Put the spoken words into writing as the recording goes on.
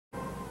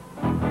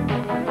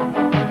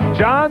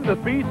John the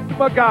Beast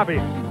Mugabi,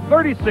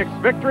 36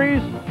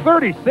 victories,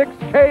 36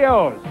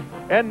 KOs,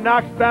 and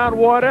knocks down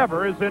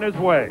whatever is in his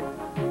way.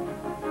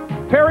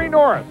 Terry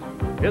Norris,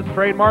 his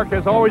trademark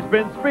has always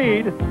been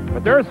speed,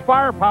 but there's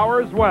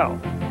firepower as well.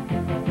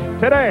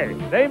 Today,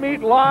 they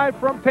meet live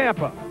from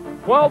Tampa,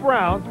 12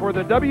 rounds for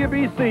the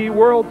WBC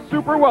World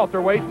Super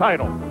Welterweight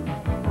title.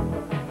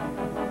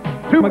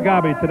 To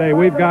Mugabi today,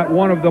 we've got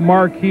one of the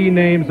marquee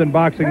names in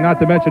boxing, not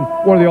to mention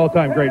one of the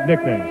all-time great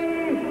nicknames.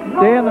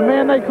 Dan, the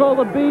man they call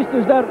the Beast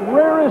is that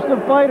rarest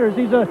of fighters.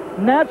 He's a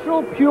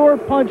natural, pure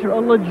puncher,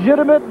 a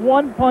legitimate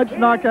one-punch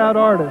knockout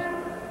artist.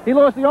 He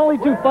lost the only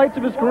 2 fights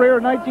of his career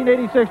in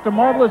 1986 to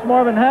marvelous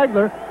Marvin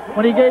Hagler,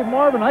 when he gave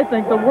Marvin, I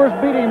think, the worst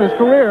beating of his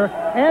career,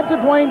 and to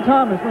Dwayne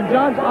Thomas, when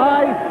John's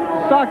eye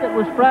socket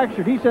was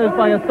fractured, he says,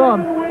 by a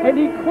thumb, and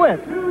he quit.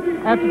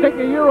 After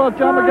taking a year off,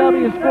 John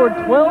Mugabi has scored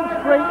 12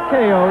 straight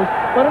KOs,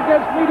 but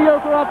against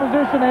mediocre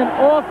opposition and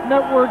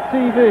off-network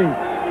TV.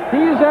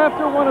 He's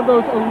after one of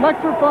those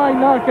electrifying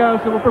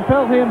knockouts that will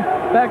propel him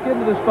back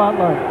into the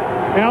spotlight.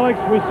 Alex,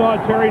 we saw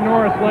Terry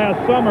Norris last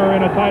summer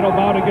in a title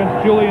bout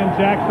against Julian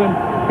Jackson.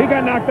 He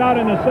got knocked out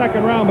in the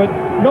second round, but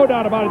no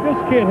doubt about it, this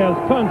kid has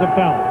tons of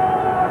talent.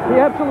 He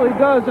absolutely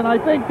does, and I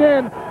think,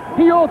 Dan,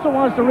 he also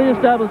wants to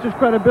reestablish his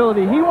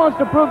credibility. He wants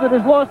to prove that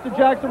his loss to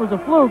Jackson was a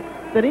fluke,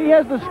 that he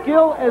has the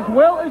skill as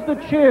well as the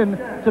chin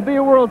to be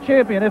a world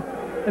champion.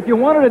 If you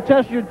wanted to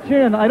test your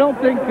chin, I don't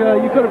think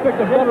you could have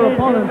picked a better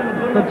opponent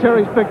than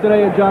Terry's picked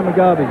today at John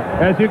Mugabi.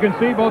 As you can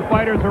see, both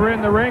fighters are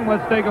in the ring.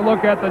 Let's take a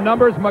look at the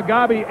numbers.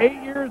 Mugabi,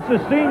 8 years the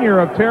senior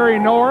of Terry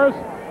Norris,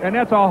 and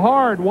that's a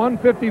hard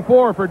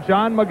 154 for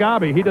John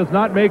Mugabi. He does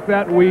not make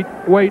that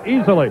weight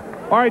easily.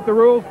 All right, the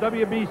rules,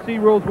 WBC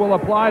rules will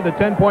apply. The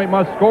 10-point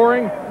must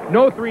scoring.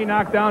 No 3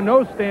 knockdown,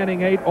 no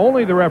standing 8.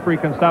 Only the referee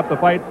can stop the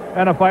fight,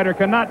 and a fighter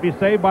cannot be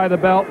saved by the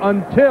bell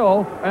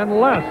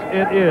unless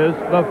it is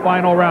the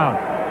final round.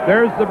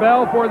 There's the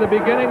bell for the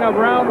beginning of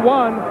round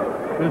 1.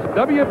 This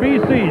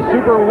WBC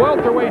Super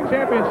Welterweight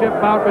Championship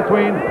bout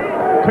between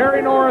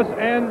Terry Norris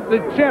and the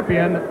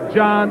champion,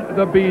 John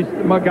the Beast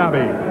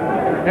Mugabi.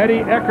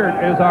 Eddie Eckert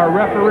is our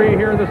referee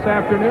here this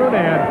afternoon,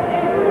 and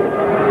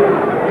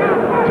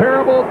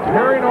terrible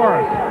Terry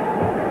Norris.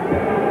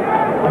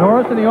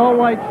 Norris in the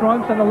all-white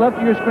trunks on the left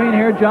of your screen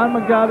here. John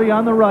Mugabi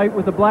on the right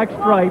with the black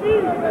stripe.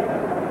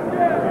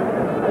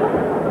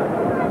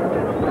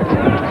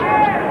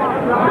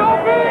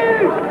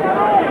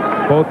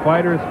 Both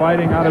fighters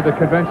fighting out of the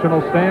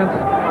conventional stance,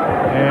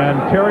 and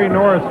Terry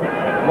Norris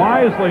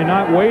wisely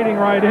not wading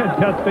right in,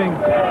 testing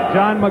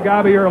John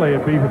Mugabi early.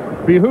 It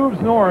behooves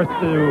Norris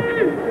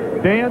to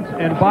dance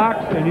and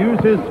box and use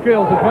his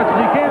skills as much as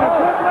he can. A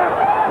good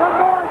left from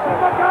Norris, and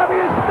Mugabi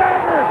is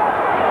staggered.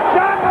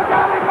 John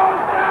Mugabi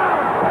goes down.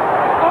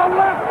 A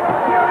left from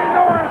Terry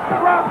Norris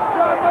drops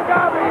John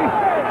Mugabi.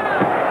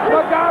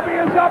 Mugabi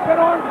is up and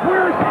on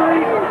Queer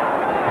Street.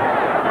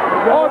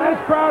 Oh, this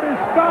crowd is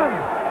stunned.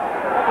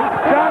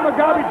 John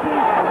Mugabi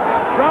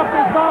dropped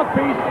his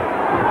mouthpiece.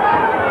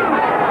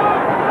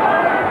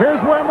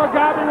 Here's where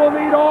Mugabi will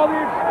need all the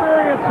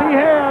experience he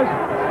has.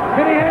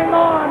 Can he hang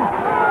on?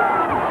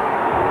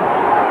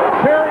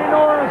 Terry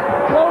Norris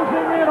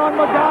closing in on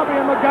Mugabi,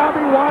 and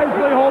Mugabi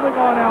wisely holding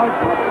on, Alex.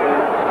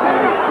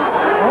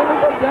 Only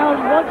been down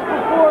once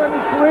before in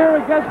his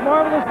career against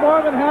marvelous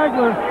Marvin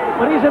Hagler,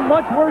 but he's in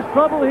much worse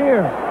trouble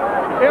here.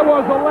 It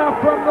was a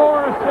left from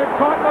Norris that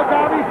caught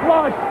Mugabi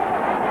flush.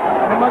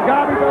 And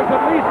Mugabi does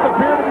at least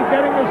appear to be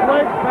getting his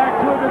legs back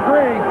to a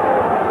degree.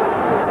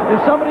 If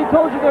somebody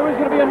told you there was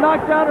going to be a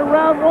knockdown in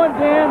round 1,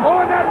 Dan.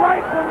 Oh, and that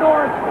right from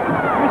Norris.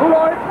 You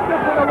saw it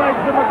stiffen the legs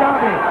of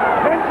Mugabi.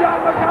 And John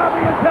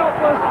Mugabi is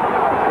helpless.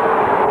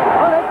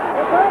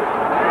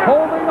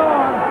 Holding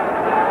on.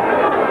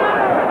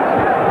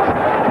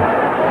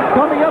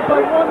 Coming up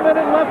by 1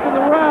 minute left in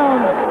the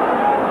round.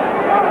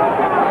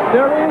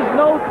 There is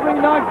no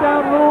 3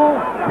 knockdown rule,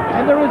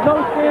 and there is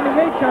no standing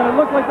 8 count. It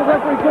looked like the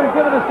referee could have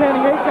given a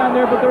standing 8 count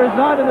there, but there is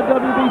not in the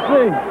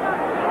WBC.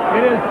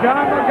 It is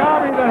John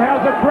Mugabi that has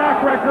a track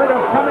record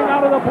of coming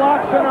out of the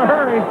blocks in a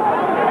hurry.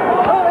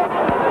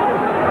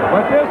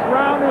 But this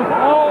round is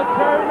all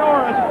Terry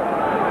Norris.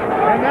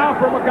 And now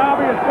for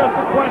Mugabi, it's just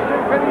a question,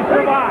 can he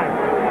survive?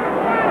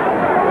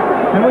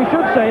 And we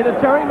should say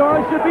that Terry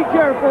Norris should be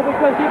careful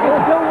because he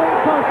can still win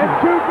punches. And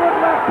 2 good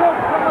left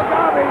hooks from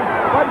Mugabi,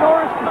 but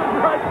Norris comes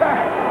right back.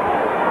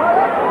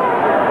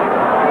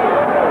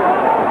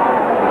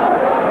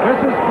 This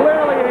is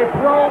clearly a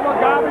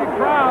pro-Mugabi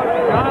crowd.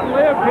 John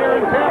lived here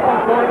in Tampa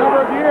for a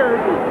number of years.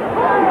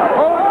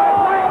 Oh, that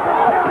right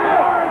from Terry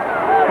Norris.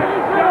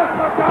 It's just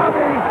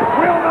Mugabi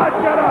will not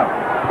get up.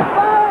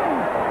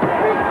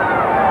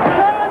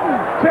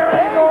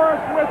 Terry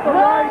Norris with the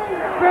right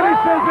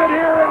finishes it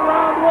here in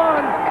round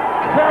 1.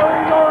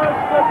 Terry Norris,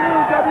 the new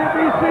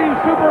WBC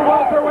Super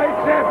Welterweight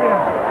champion.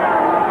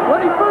 When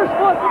he first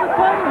fought for the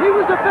title, he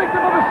was the victim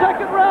of a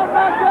second-round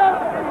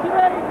knockout.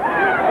 Today,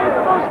 he is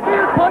the most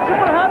feared puncher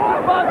perhaps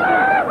in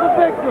boxing, the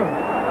victim.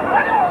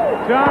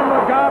 John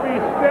Mugabi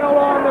still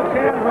on the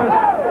canvas.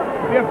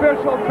 The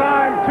official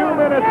time, 2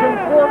 minutes and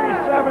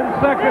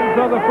 47 seconds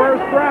of the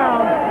first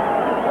round,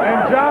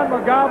 and John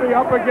Mugabi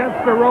up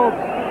against the ropes.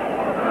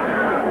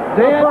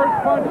 The first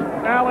punch,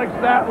 Alex,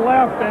 that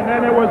left, and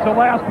then it was the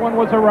last one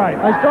was a right.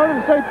 I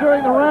started to say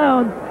during the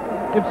round,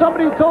 if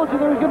somebody had told you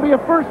there was going to be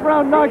a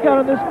first-round knockout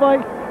in this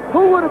fight,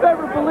 who would have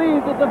ever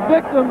believed that the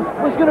victim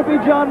was going to be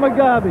John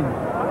Mugabi?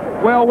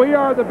 Well, we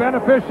are the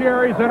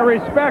beneficiaries in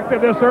respect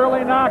of this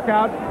early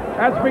knockout.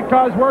 That's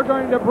because we're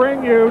going to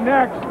bring you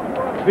next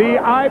the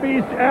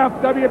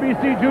IBF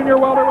WBC Junior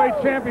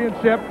Welterweight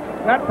Championship.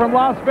 That from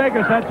Las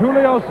Vegas. That's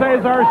Julio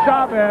Cesar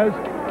Chavez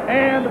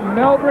and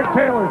Meldrick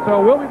Taylor.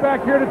 So we'll be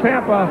back here to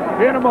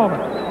Tampa in a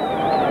moment.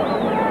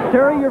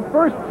 Terry, your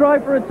first try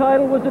for a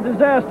title was a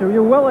disaster.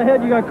 You're well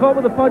ahead. You got caught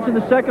with a punch in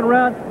the second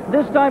round.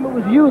 This time it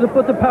was you that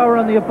put the power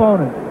on the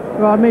opponent.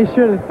 Well, I made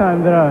sure this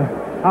time that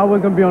I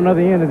wasn't going to be on the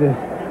other end of this.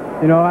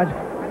 You know,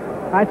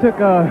 I took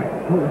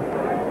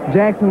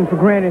Jackson for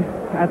granted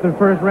after the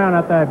first round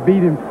after I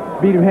beat him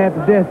half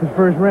to death the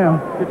first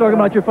round. You're talking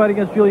about your fight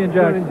against Julian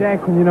Jackson. Julian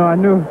Jackson, you know, I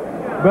knew.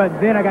 But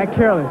then I got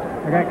careless.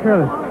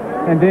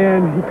 And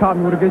then he caught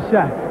me with a good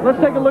shot. Let's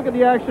take a look at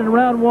the action in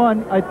round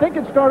one. I think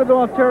it started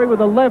off, Terry,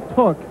 with a left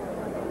hook.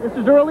 This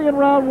is early in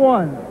round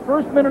one.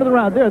 First minute of the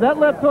round. There, that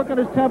left hook on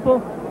his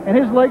temple, and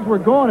his legs were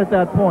gone at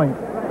that point.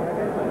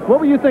 What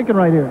were you thinking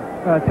right here?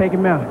 Take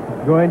him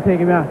out. Go ahead and take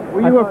him out.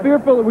 Were you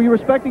fearful? Were you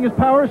respecting his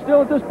power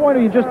still at this point, or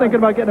were you just thinking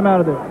about getting him out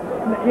of there?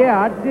 Yeah,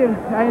 I did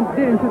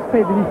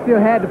anticipate that he still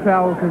had the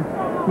power, because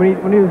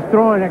when he was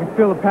throwing, I could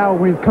feel the power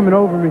when he was coming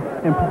over me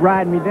and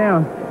riding me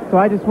down. So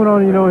I just went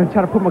on, you know, and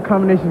tried to put my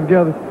combination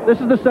together. This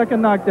is the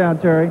second knockdown,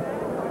 Terry.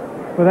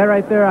 Well, that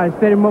right there, I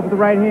set him up with the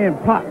right hand,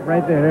 pop,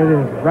 right there.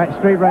 There it is, right,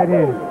 straight right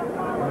hand.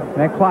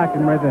 That clocked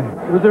him right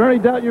there. Was there any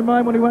doubt in your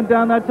mind when he went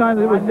down that time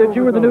that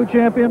you were the new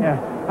champion? Yeah,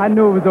 I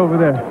knew it was over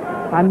there.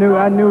 I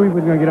knew he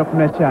was going to get up from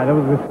that shot. That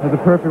was a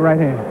perfect right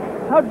hand.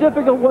 How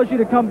difficult was you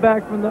to come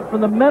back from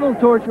the mental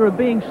torture of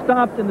being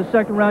stopped in the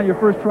second round, your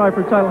first try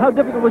for a title? How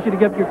difficult was you to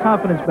get your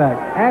confidence back?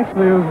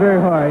 Actually, it was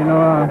very hard. You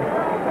know,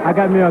 I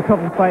got me a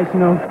couple of fights. You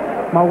know,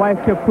 my wife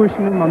kept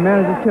pushing me. My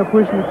manager kept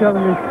pushing me,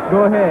 telling me,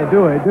 "Go ahead,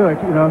 do it.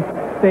 You know,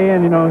 stay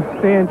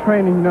in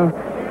training. You know,"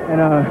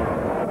 and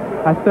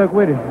I stuck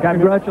with it.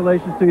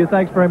 Congratulations to you.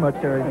 Thanks very much,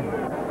 Terry.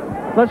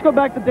 Let's go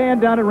back to Dan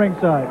down at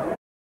ringside.